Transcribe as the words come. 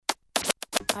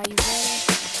Are you ready?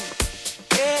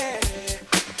 Yeah.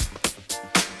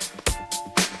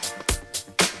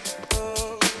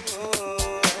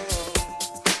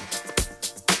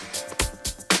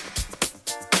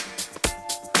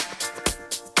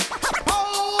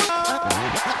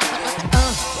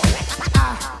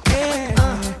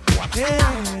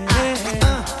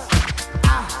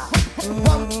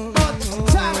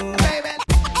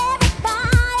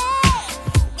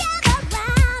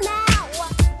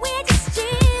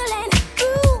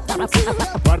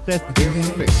 BarteZ in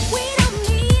the mix.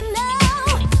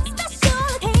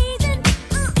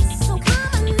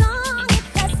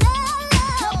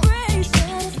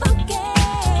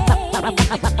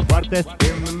 BarteZ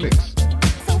in the mix.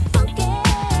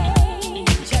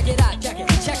 Check it out, check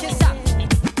it out.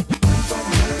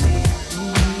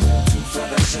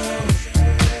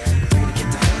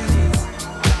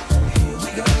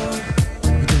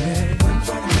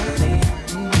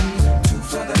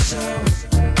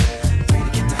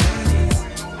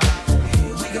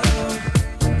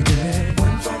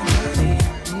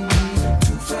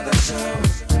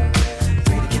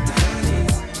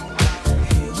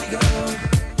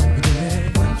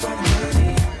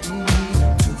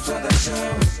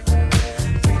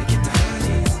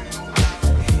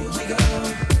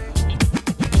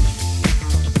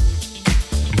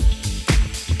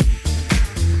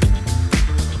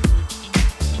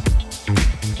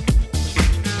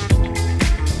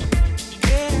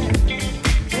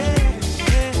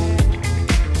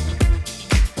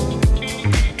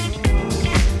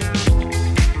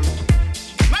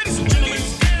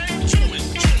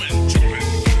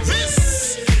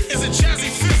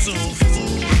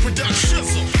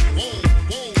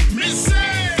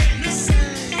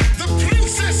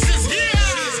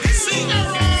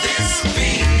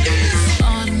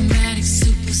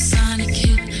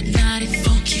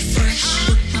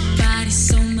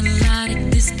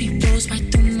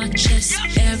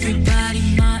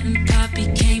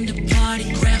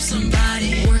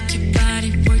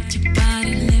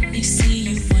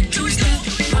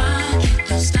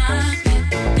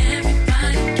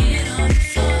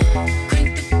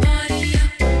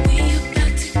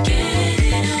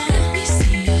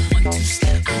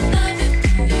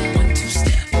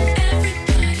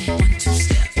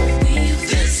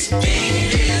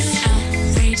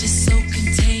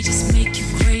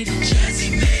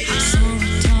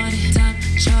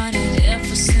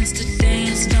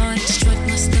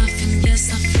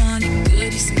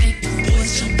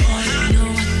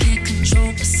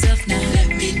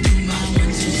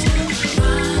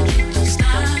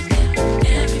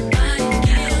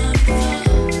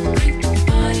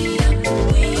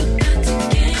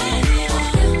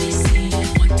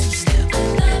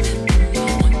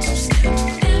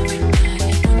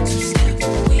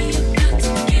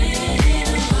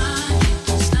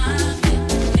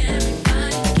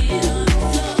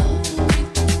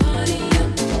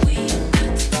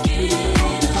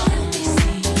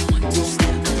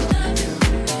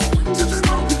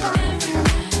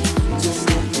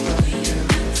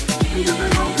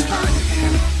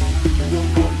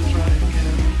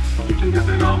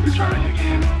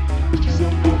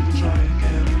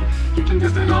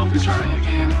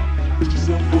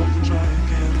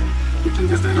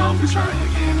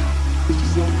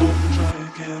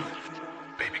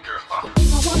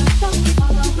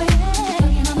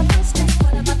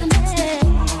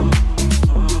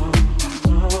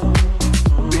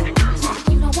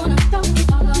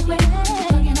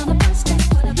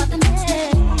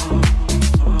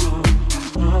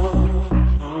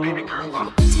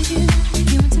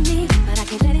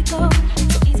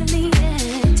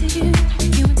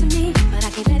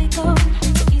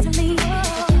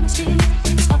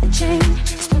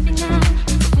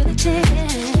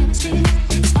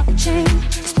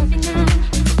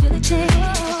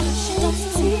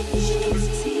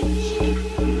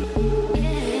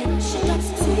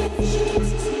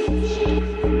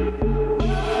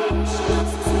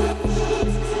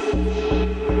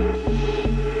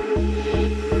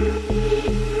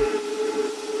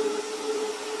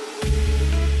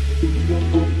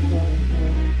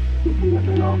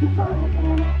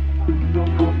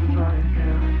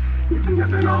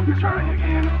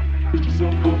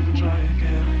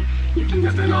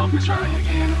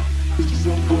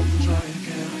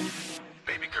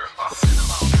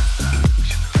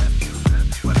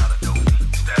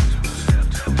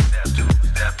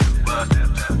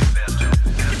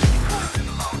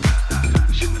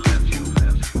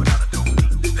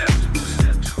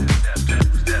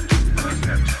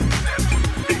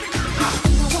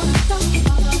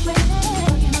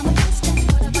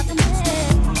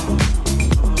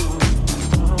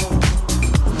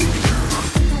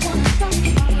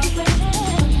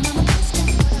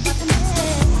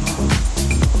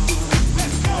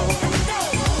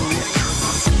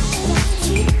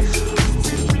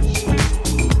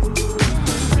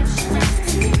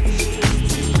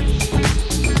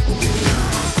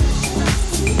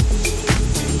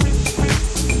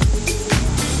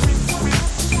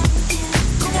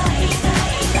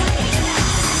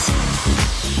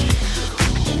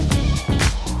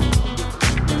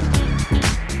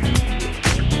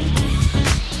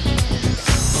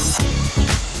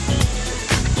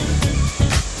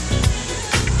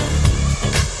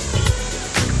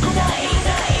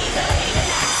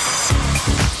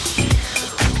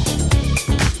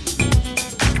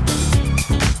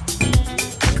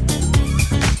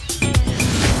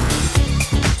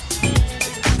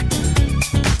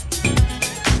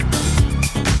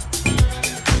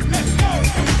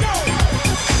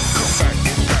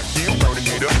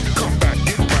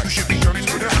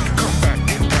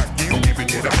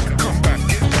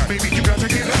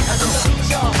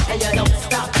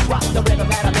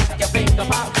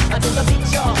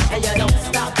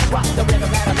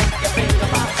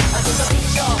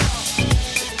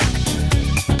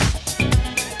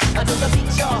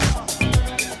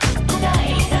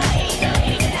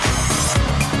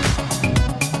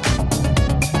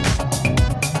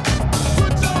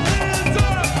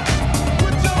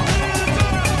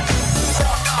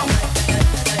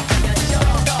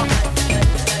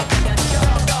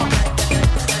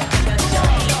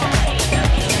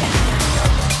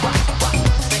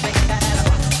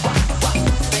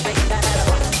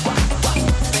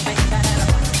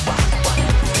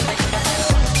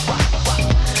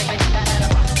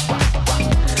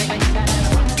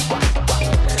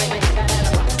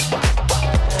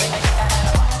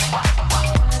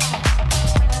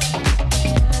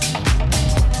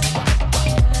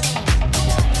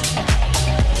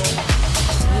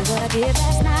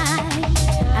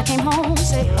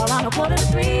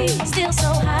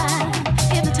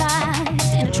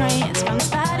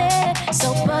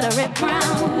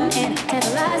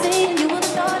 rising. You would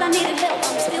have thought I needed help.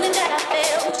 I was feeling that I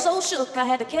felt so shook. I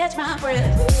had to catch my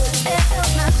breath. There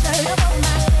felt my shirt up over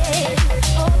my head.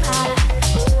 Oh my.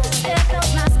 There felt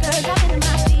my skirt right into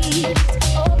my feet.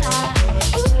 Oh my.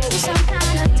 Some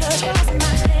kind of touch crossing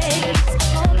my legs.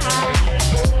 Oh my.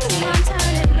 I'm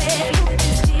turning red. Look at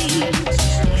this beat.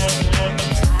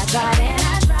 I tried and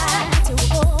I tried to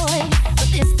avoid, but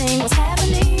this thing was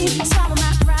happening. Swallow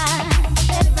my pride,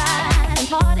 let it ride and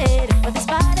parted. But this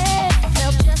body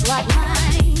felt just like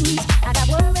mine. I got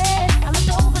worried. I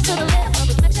looked over to the left, a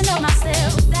reflection of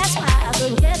myself. That's why I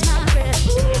couldn't catch my breath.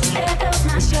 There goes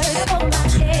my shirt over my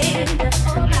head.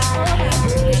 Oh my.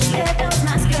 There goes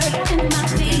my skirt right into my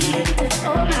feet.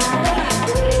 Oh my.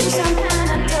 Some kind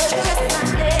of touch caressing my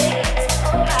legs.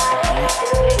 Oh my.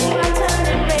 I'm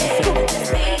turning red. Look at this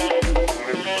beat.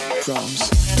 Drums.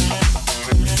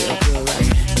 Feel good, right?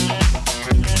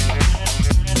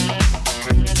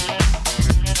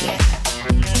 Yeah.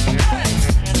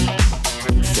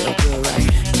 Feel good, right?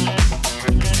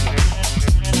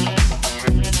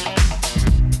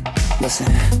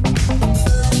 Listen.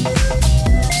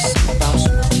 Something about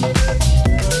you.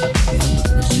 Yeah, I'm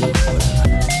looking at you, whatever.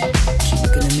 Keep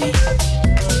looking at me.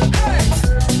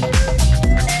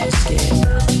 I'm scared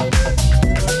now.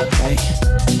 Right?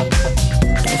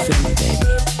 Don't feel me, baby.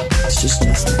 It's just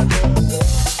Justin.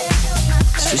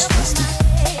 It's just Justin.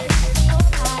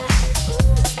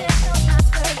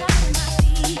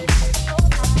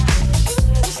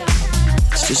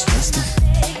 It's just Justin.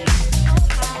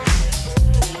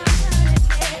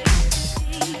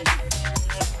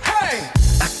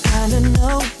 I kinda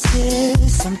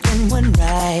noticed something went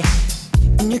right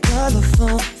in your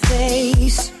colorful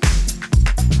face.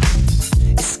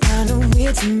 It's kinda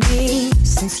weird to me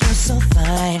since you're so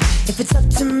fine. If it's up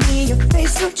to me, your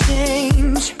face will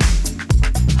change.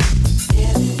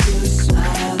 If you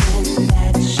smile, then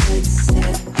that should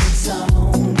set the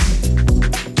tone.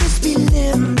 Just be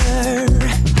limber,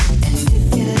 and if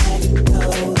you let go,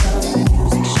 the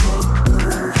music should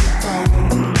move your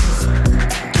bones.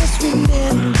 Just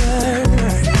remember,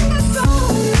 sing a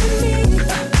song with me.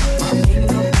 Ain't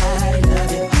nobody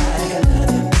love you like I love you.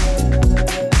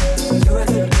 You're a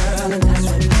good girl, and that's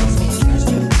what makes me trust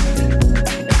you.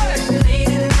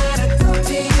 Late at night I talk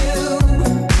to you.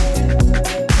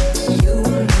 You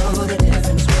will know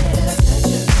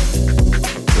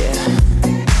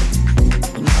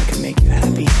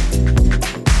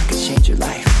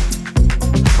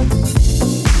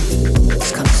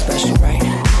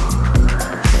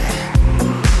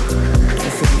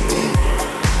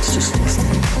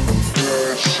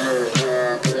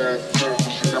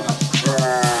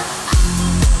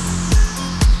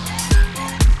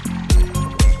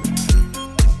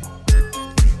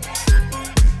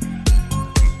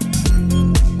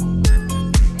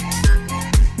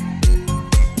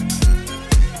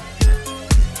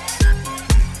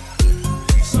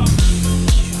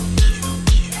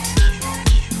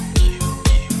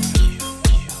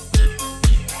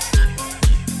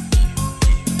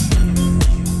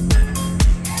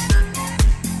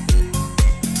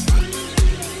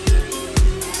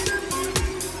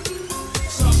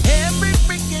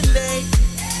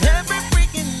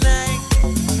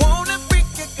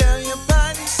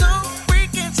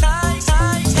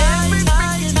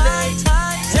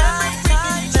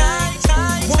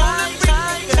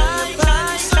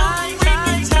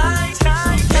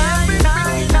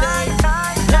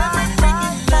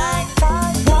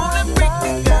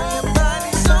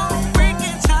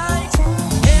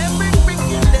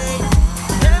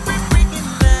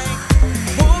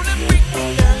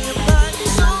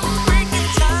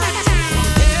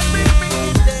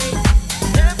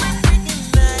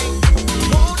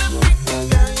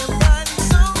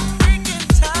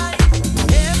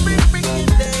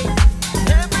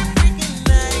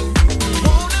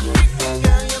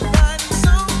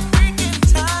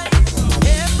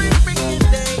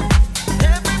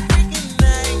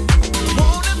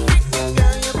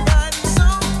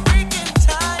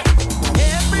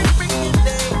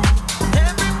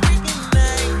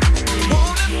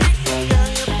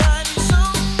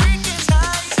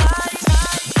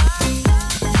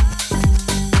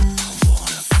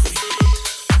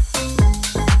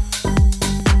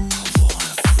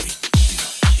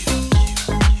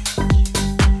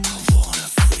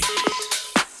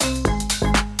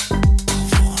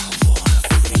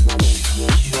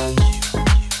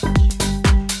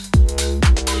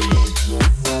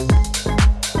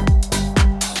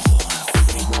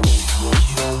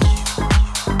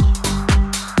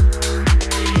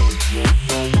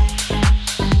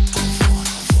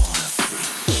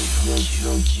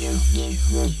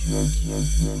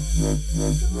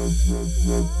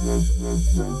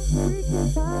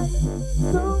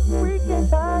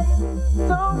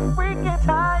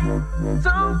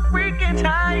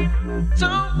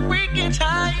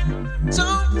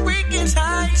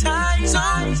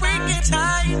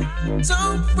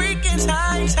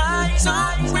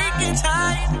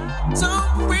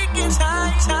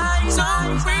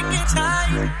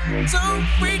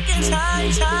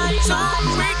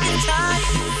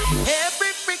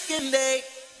Every freaking day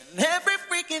and every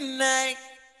freaking night,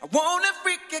 I wanna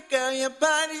freak you, girl. Your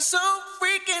body's so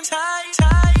freaking tight,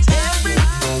 tight. Every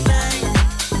night,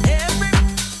 every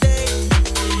day,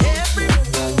 every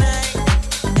night,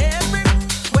 every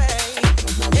way.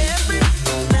 Every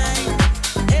night,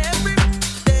 every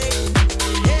day,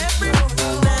 every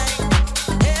night,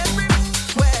 every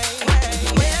way.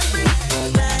 Every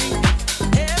night,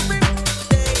 every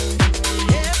day,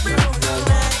 every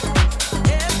night,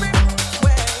 every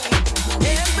way.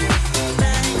 Every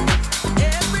night,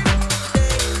 every day, every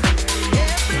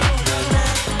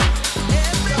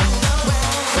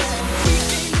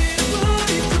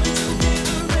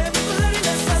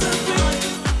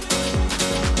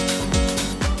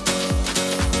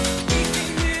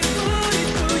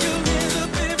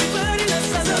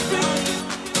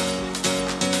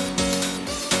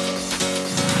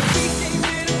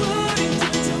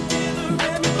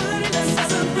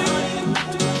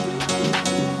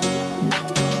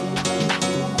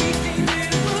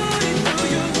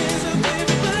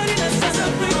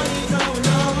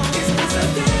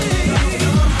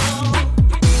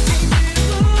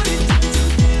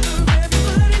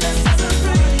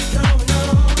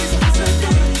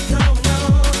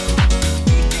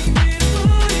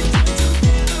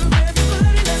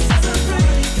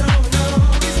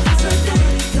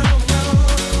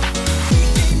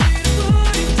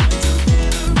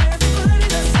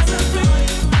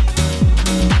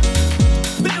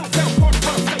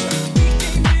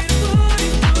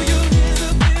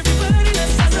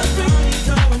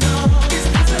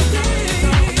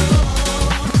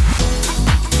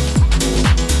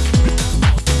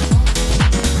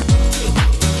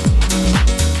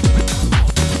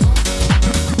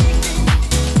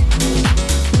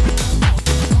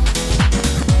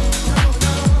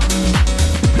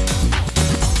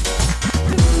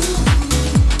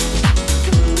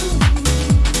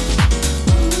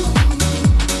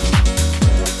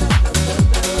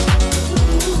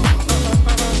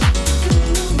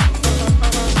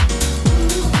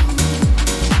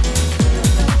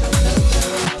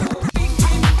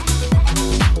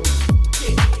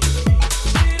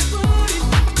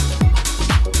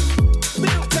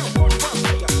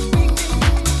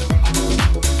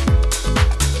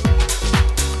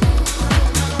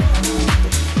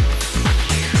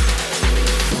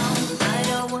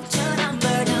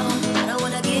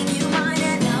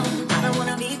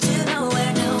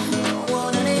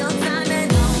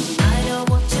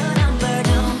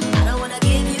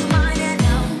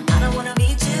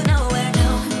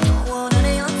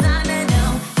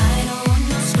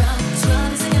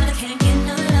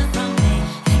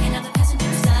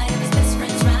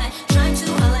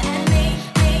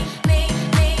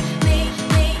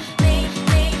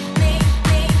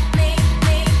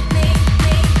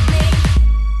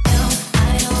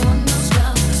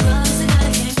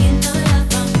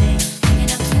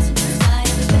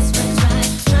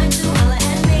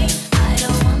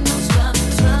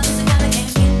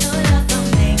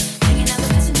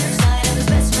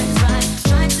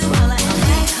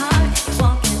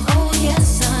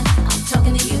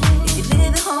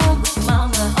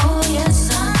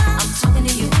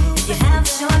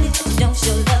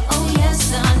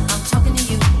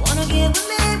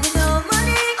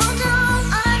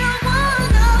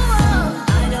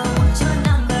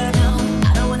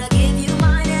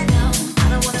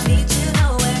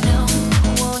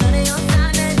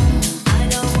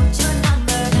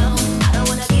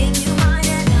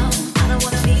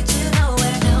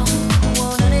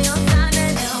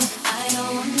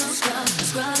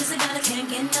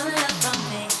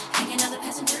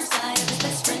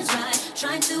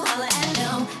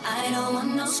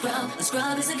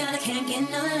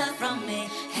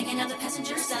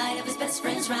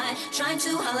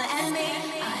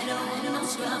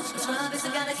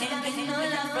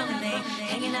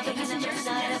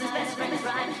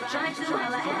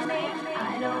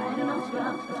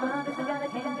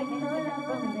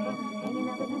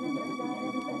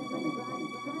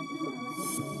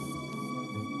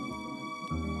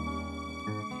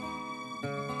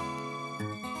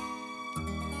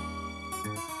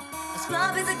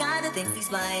Scrub is a guy that thinks he's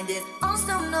blinded,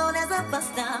 also known as a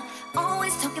buster.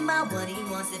 Always talking about what he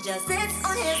wants, it just sits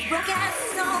on his broke ass.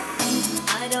 So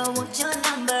I don't want your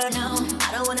number, no. I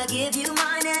don't wanna give you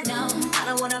mine, and no. I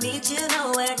don't wanna meet you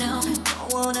nowhere, no.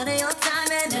 Don't want none of your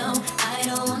time, and no. I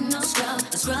don't want no scrub.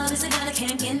 A scrub is a guy that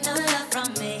can't get no love from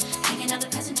me. Hanging out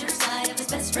the passenger side of his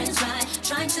best friend's ride,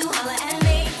 trying to holler at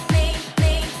me.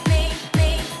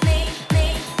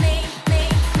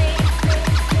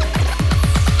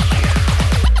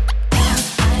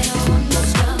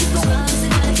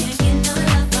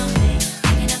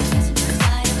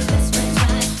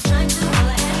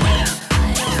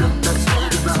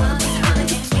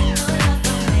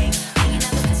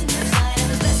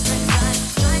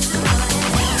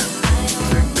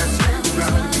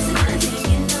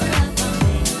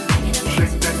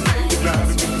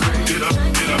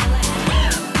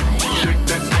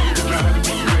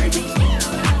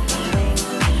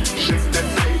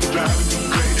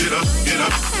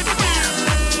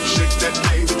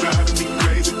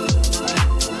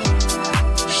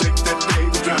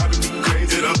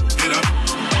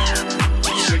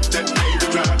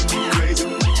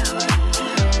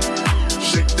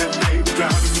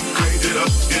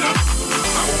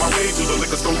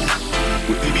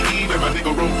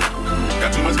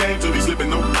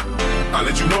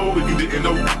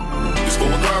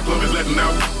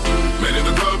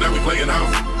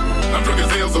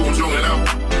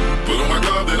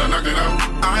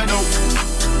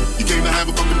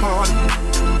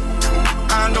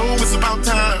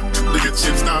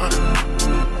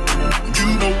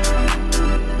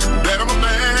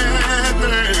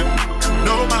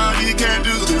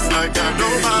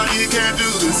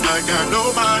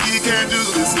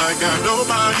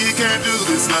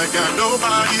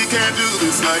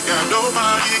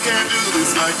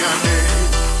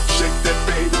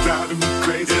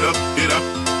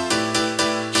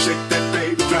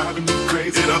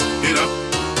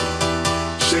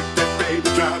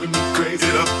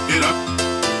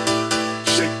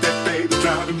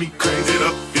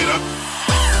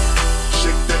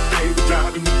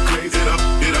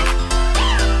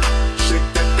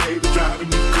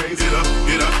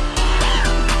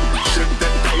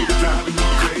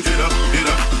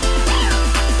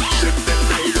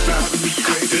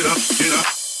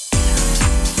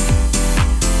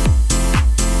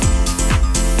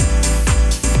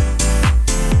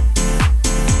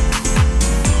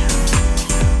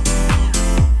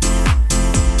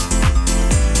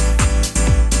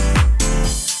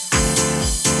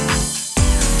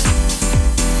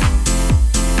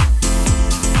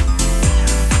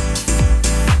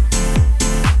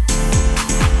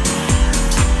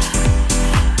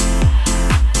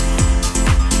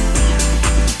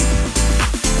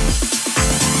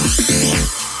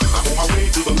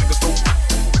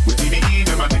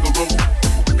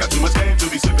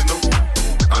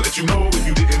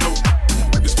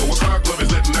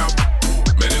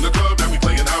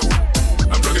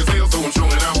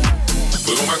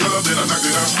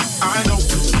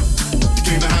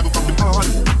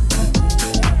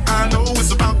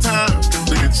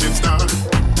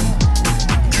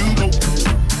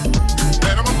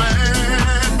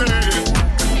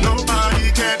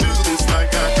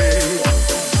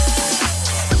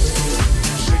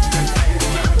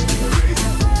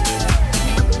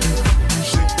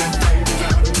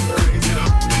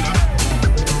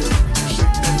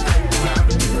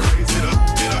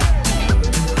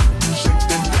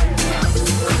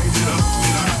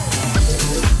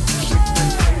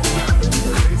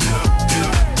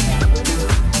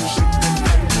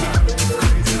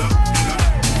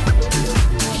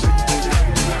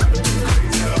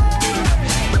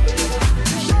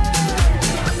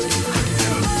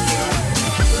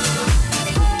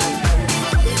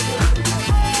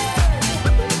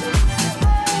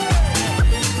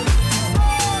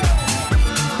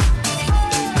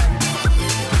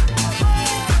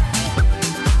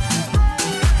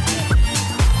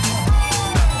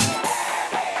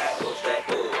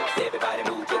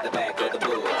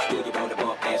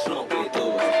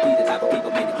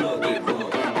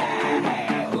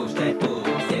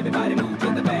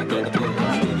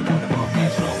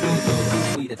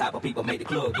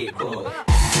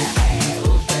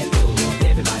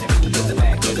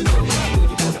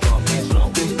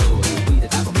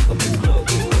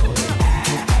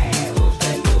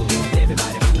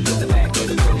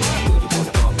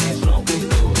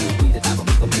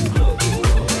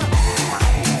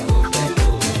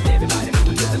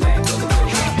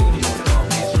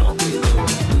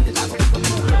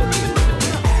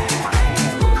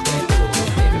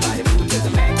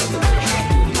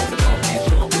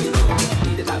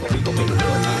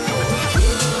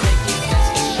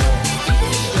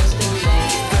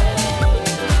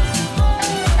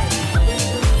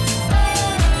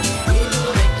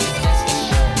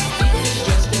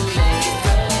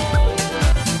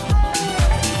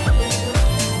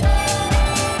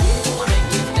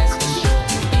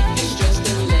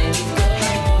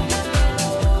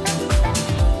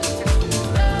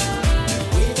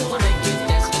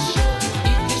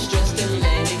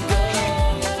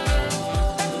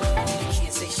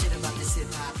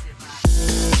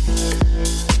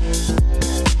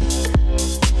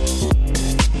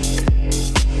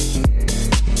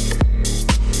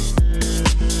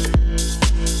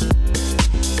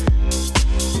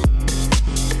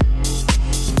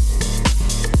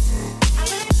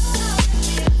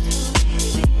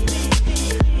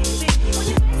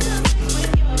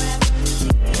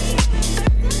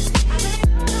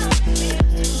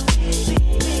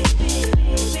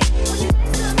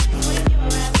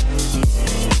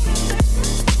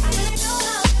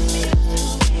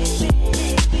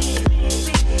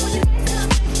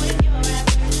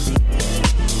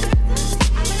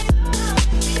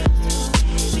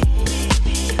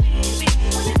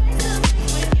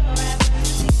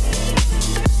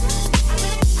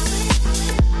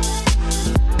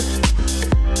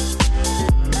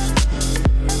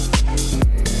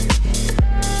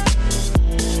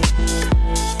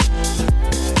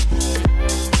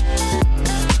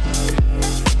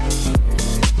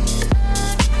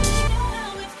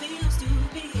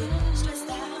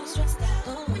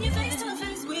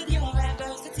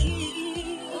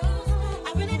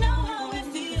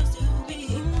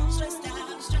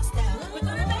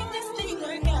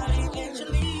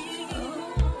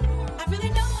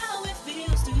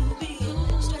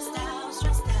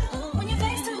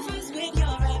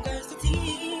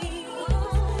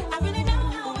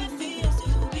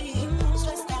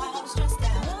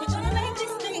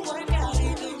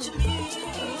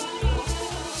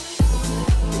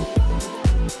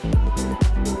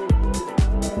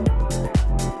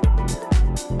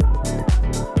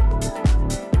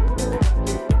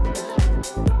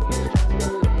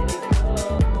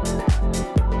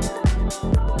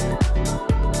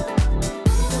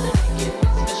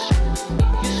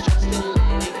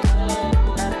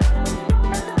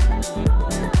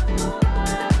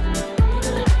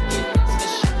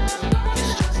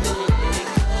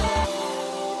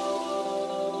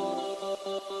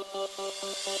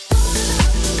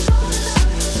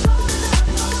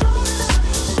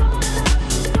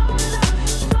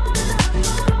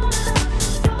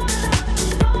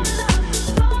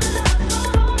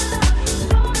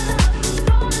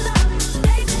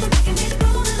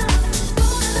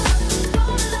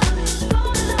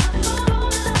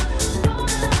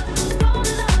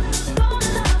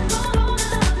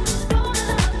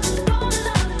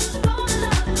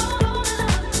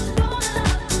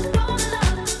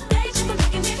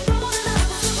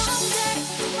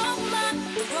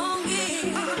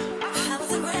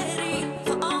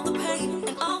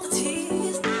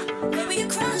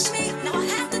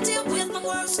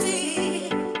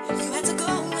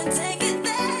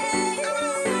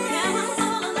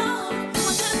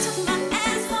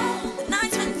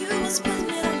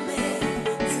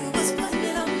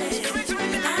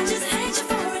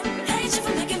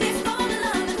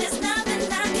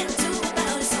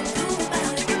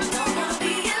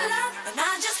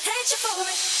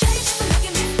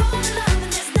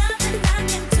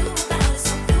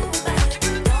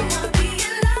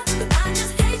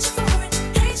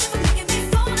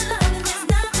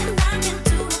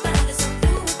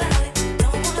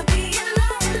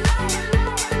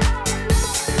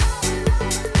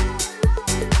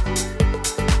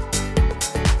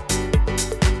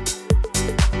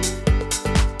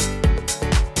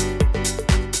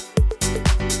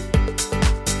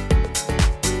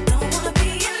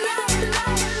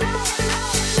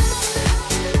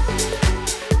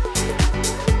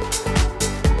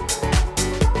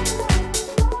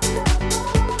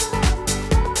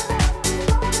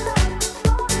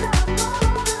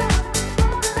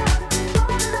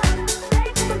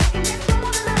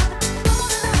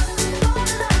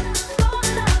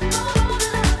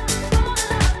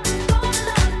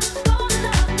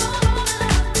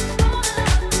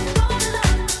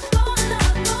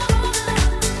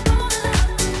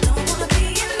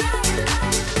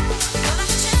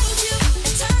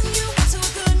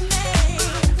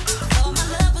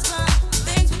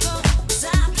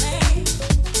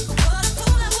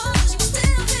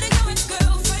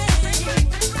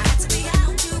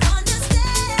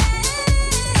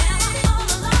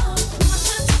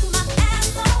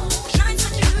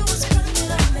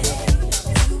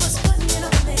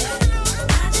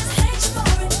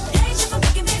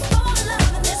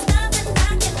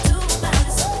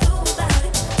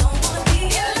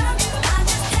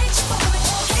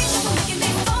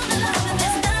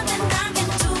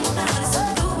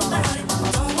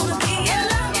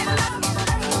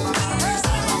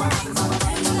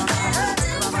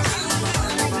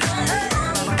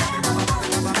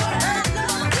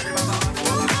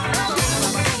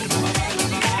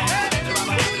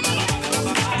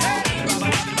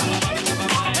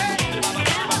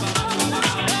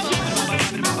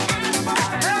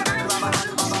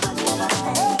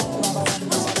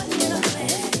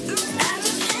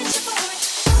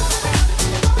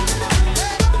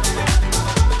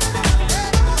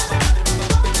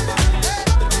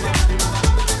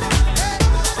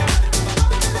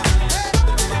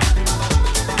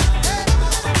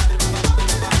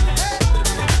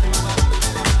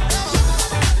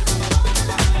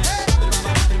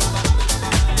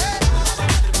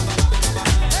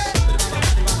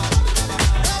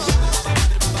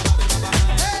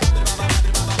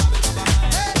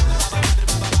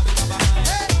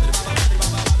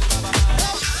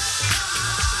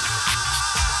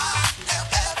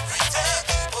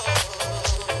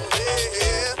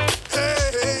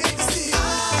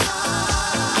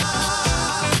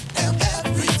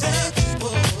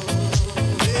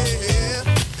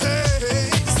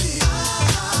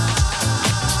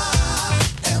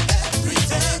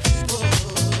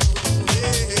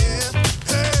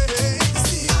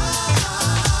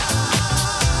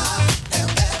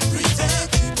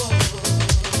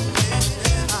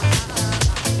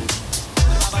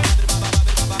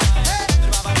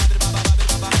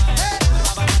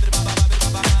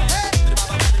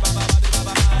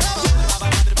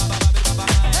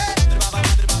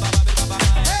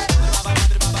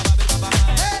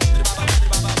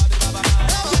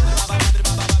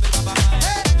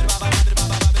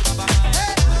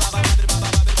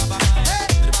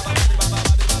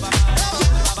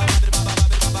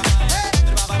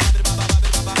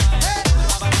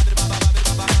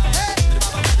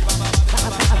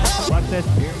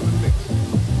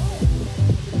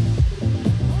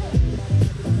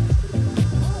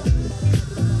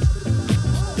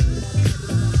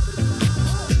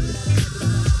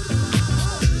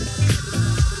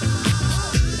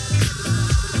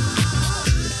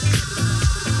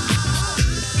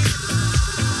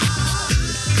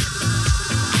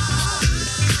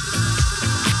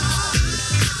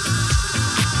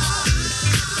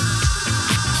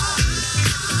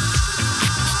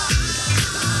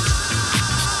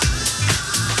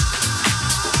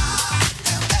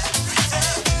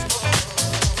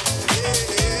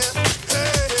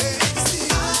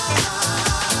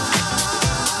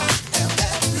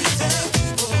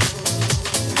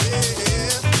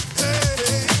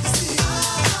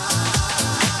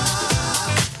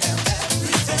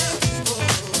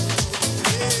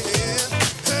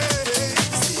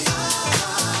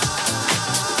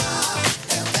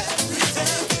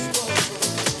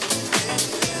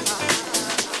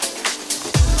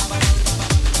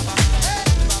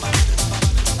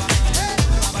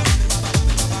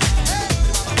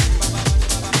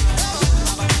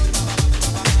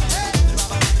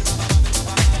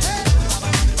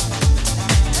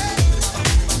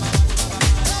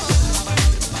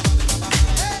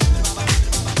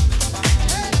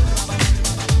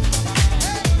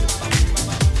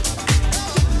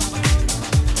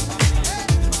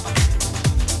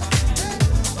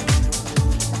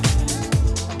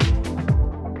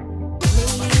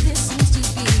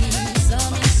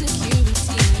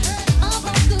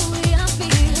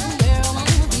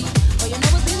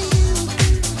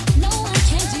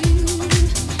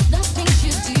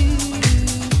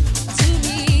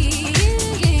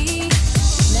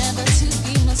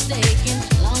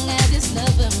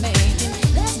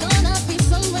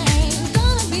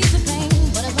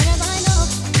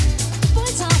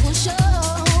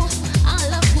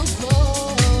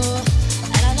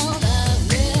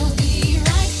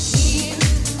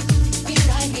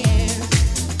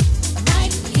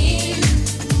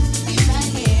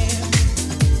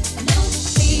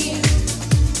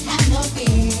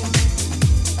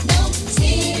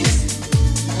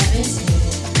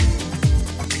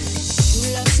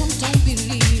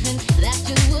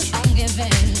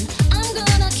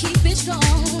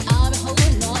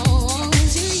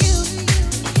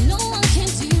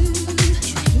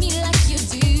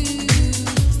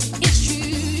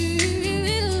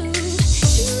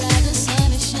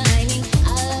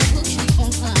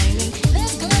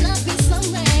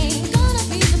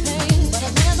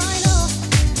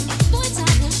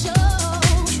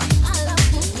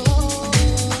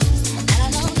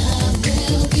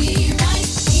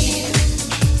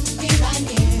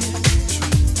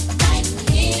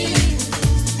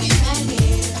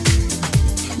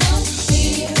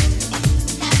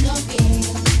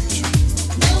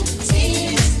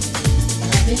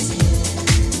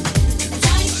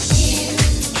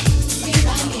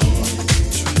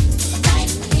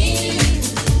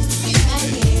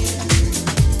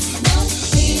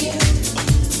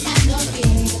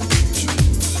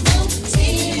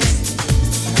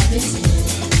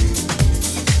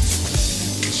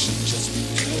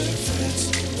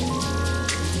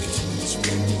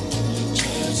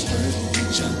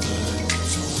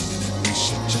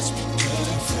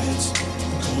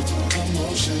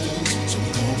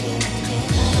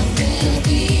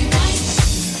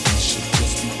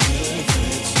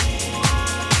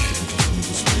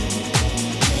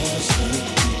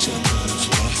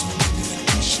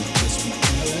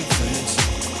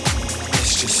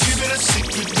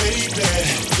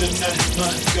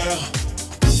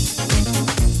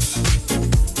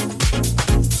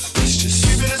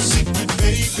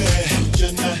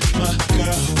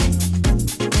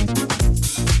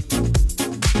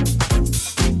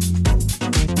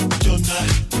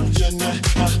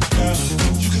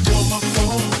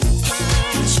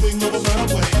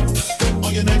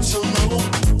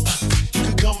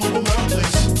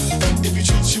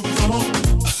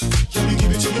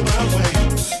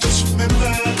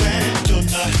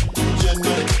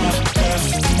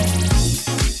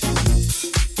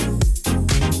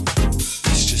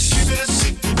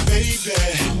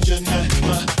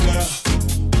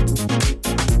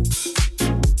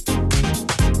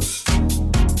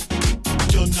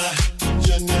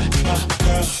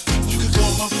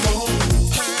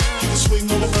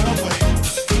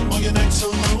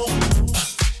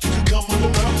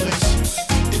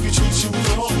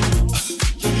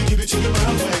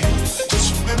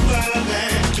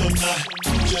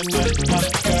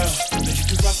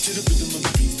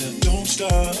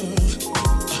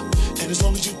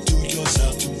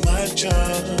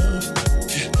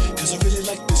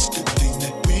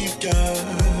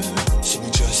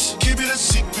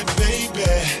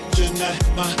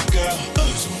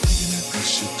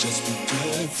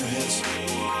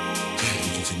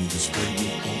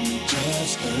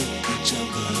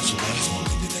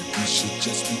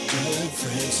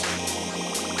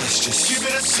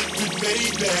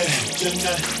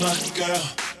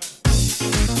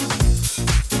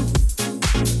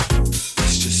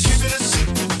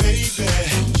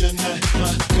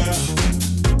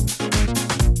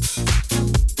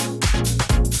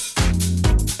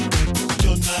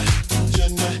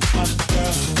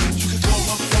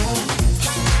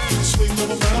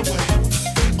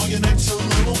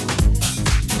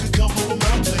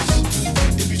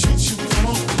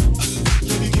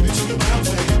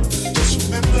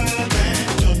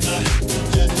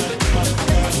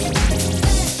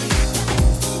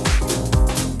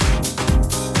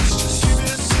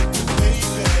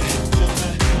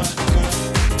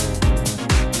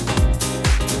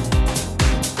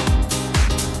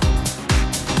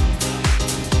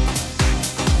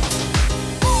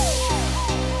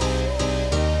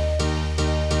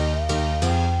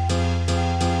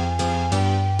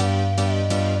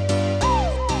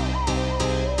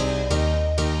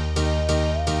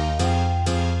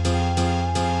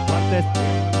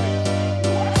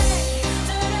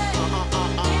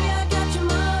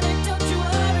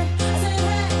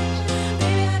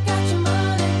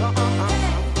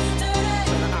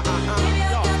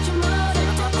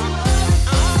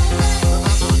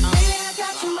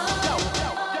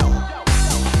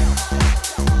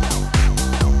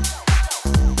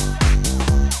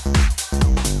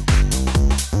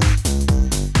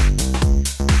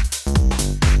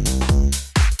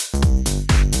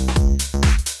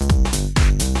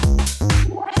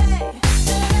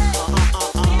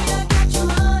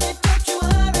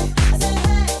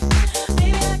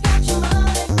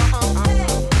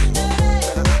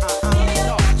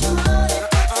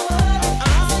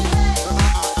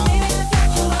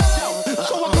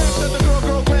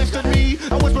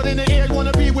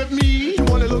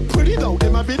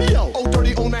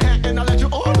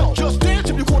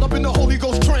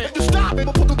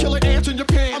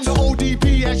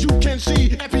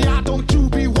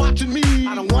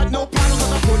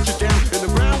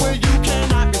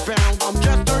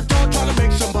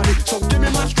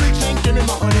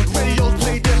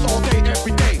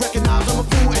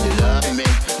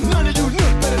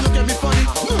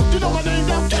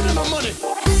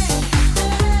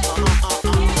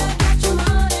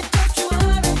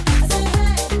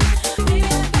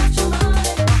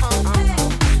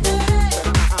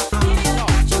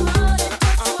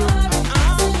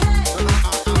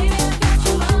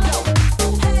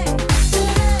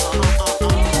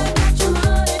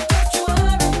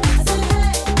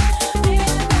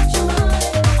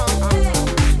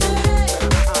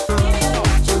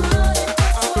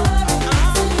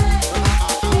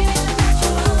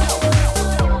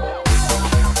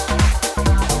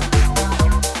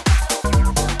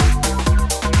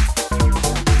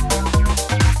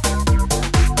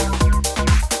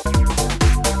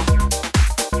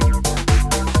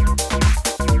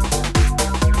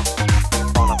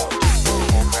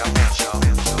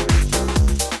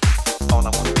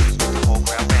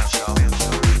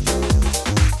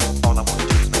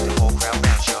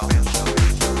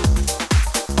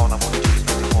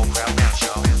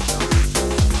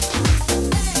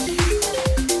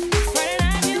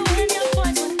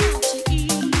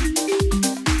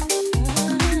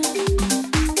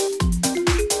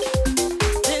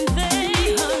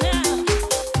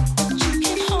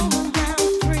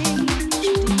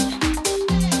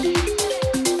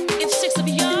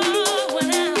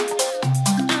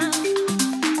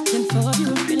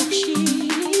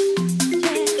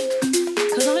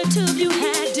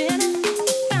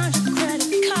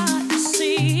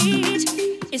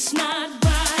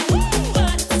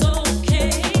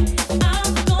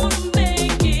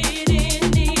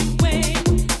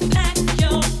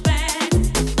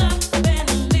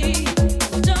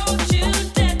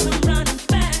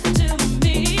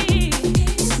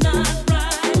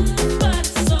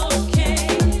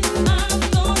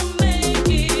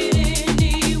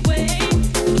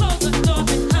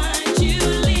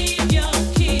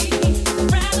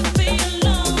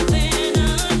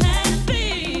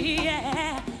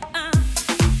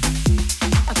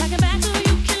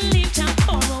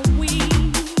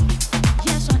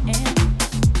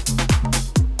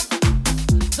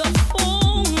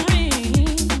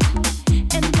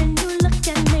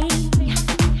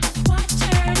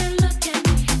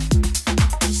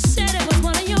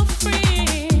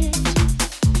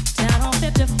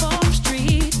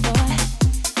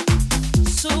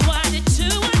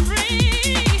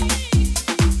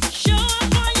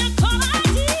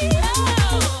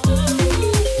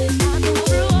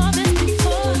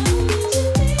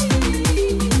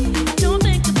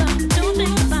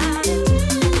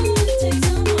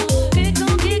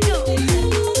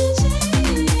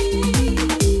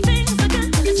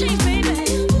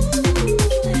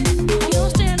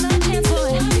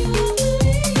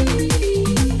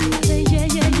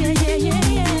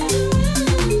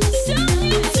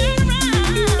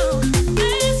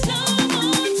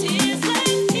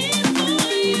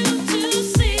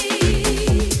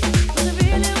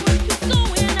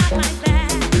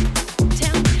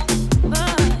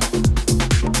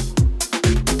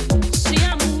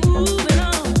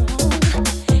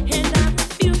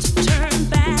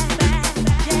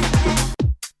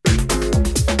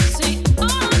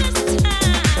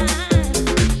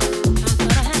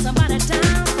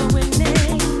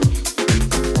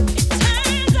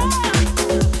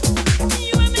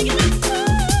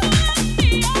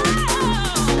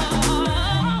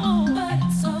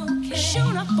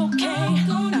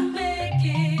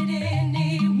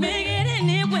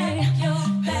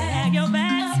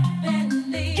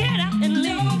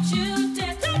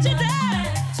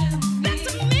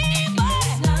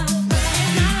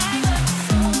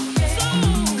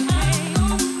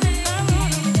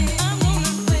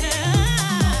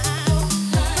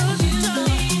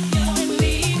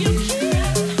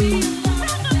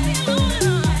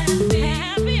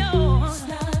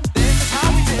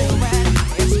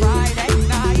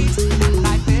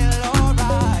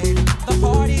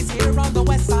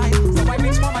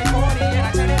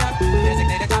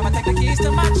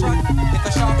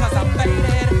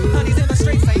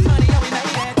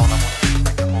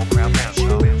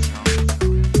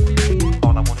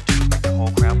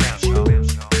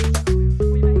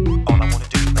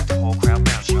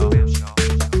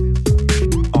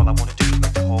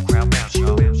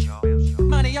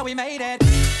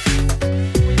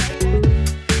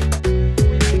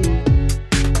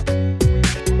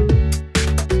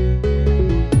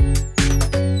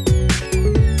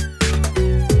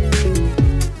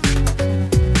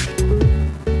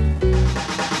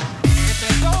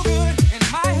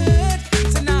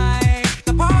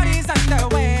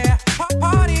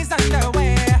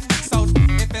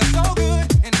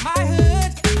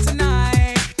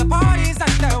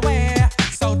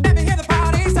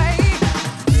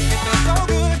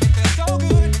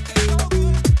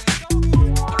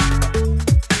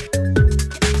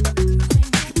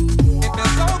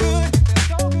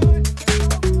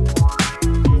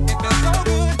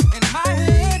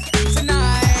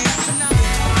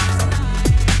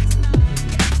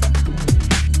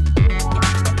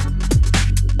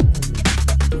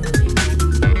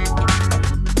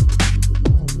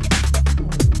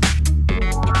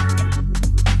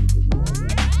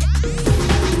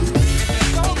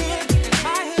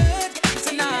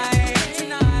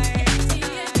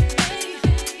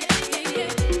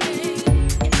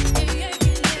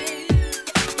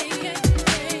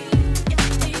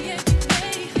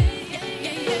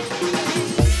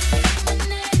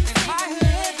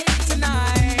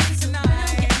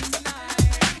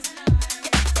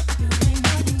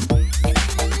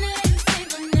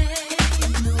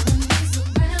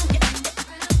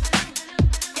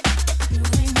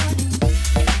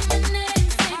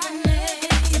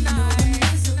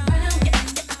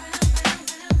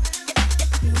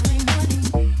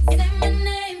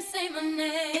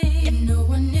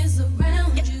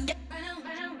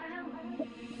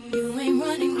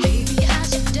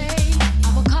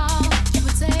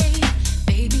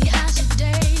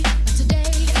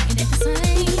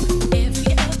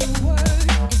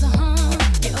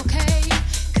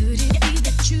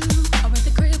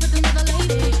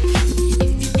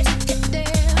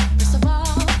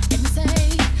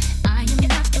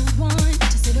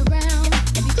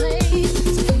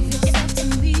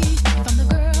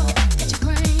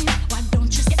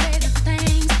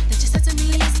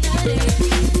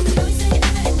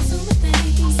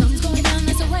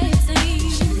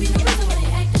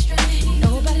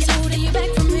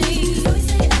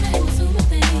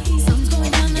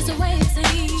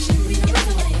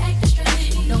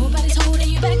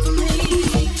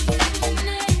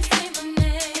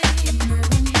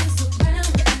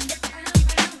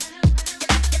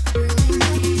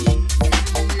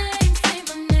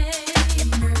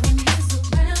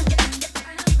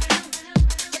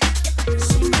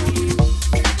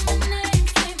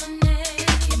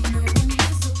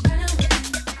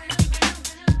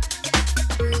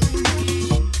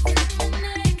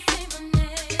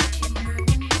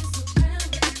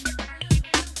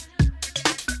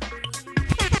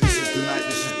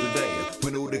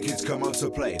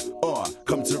 play.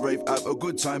 Come to rave, have a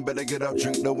good time. Better get up,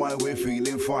 drink the wine, we're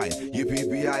feeling fine.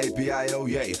 Yippee-pee-I, oh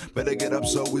yay. Better get up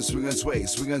so we swing and sway.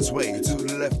 To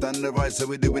the left and the right, so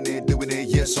we're doing it,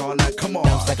 yes, all night, come on.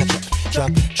 Bounce like a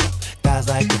truck, guys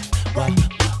like what?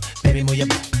 Baby, move your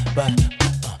butt.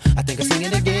 I think I'm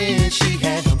singing again. She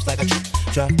had humps like a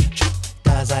truck,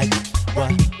 guys like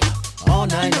what? All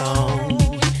night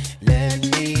long. Let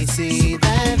me see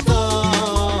that flow,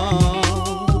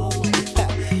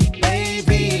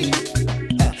 baby.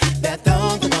 That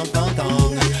thong.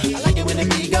 I like it when the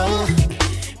beat go.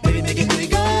 Baby, make it really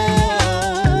go.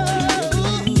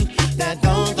 That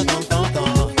thong. Come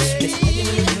on, baby.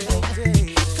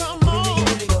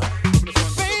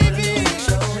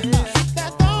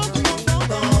 That thong.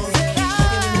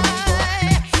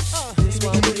 This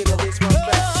one, this one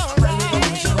fast.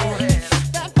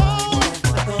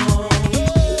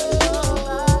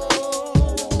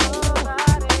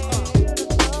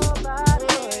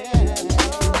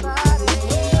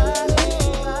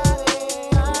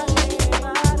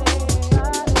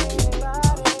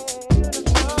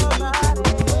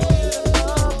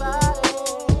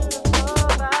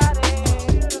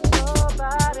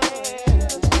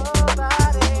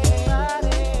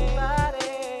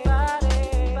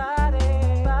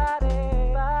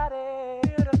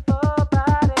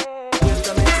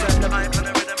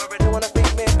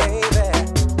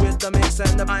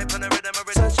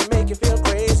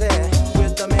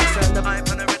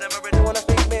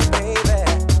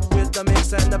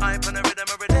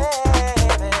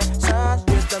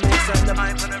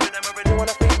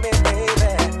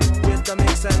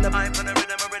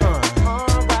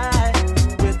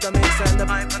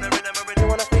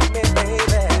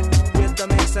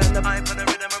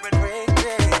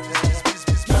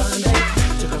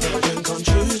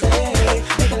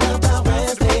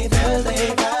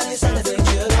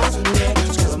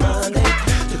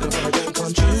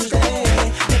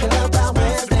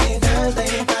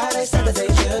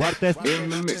 BarteZ in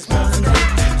the mix.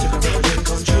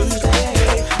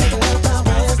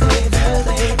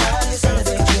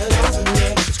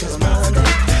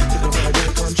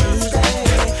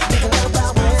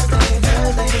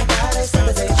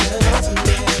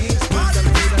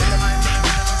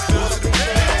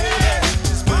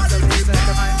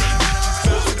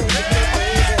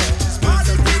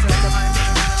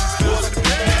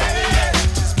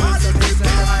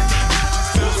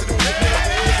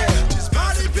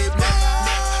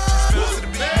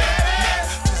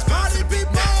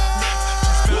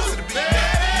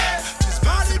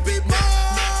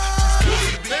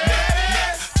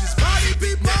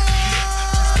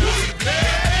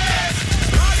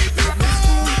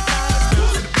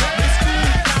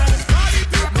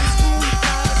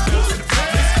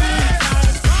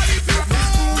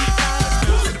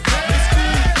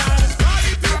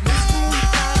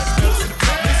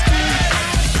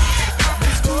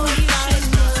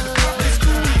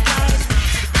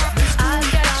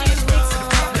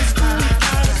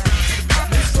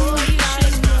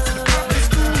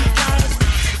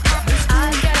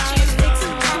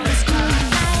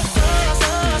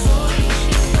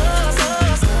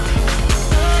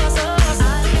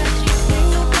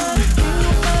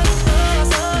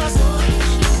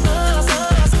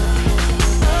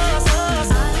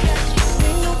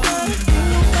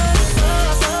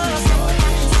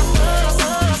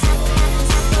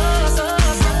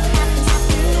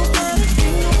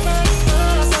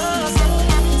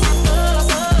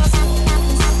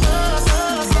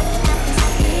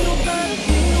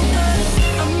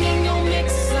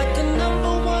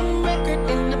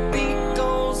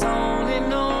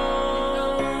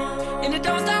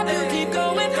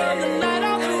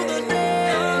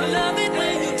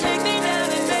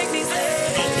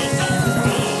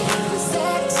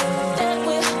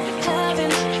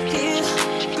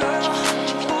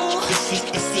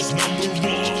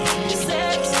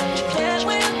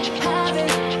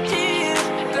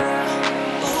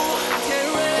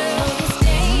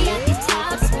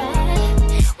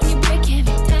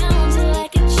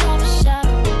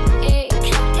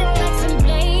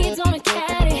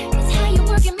 How you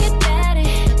working me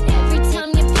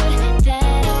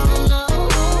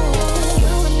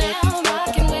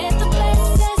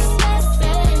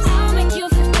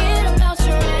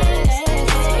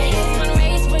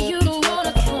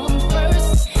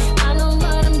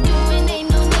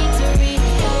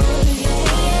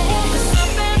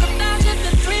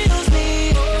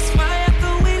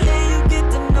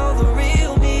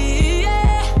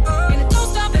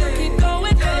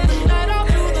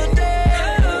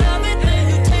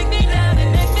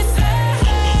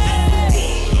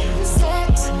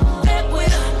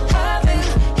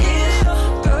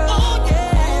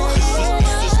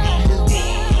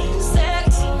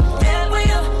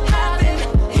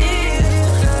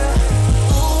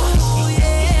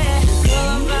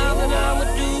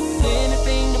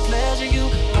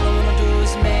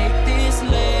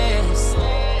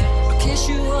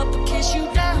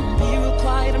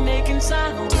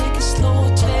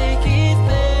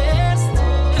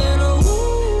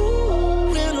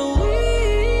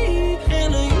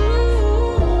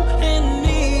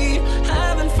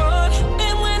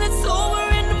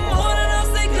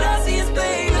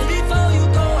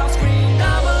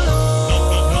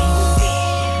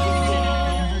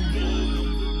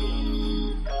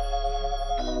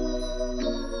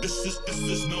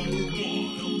is number one.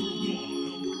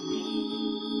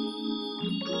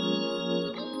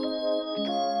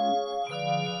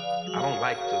 I don't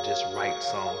like to just write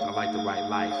songs. I like to write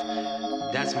life.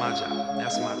 That's my job.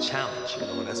 That's my challenge. You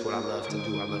know, that's what I love to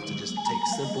do. I love to just take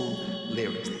simple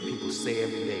lyrics that people say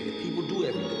every day, that people do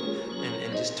every day,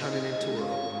 and just turn it into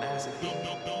a massive hit.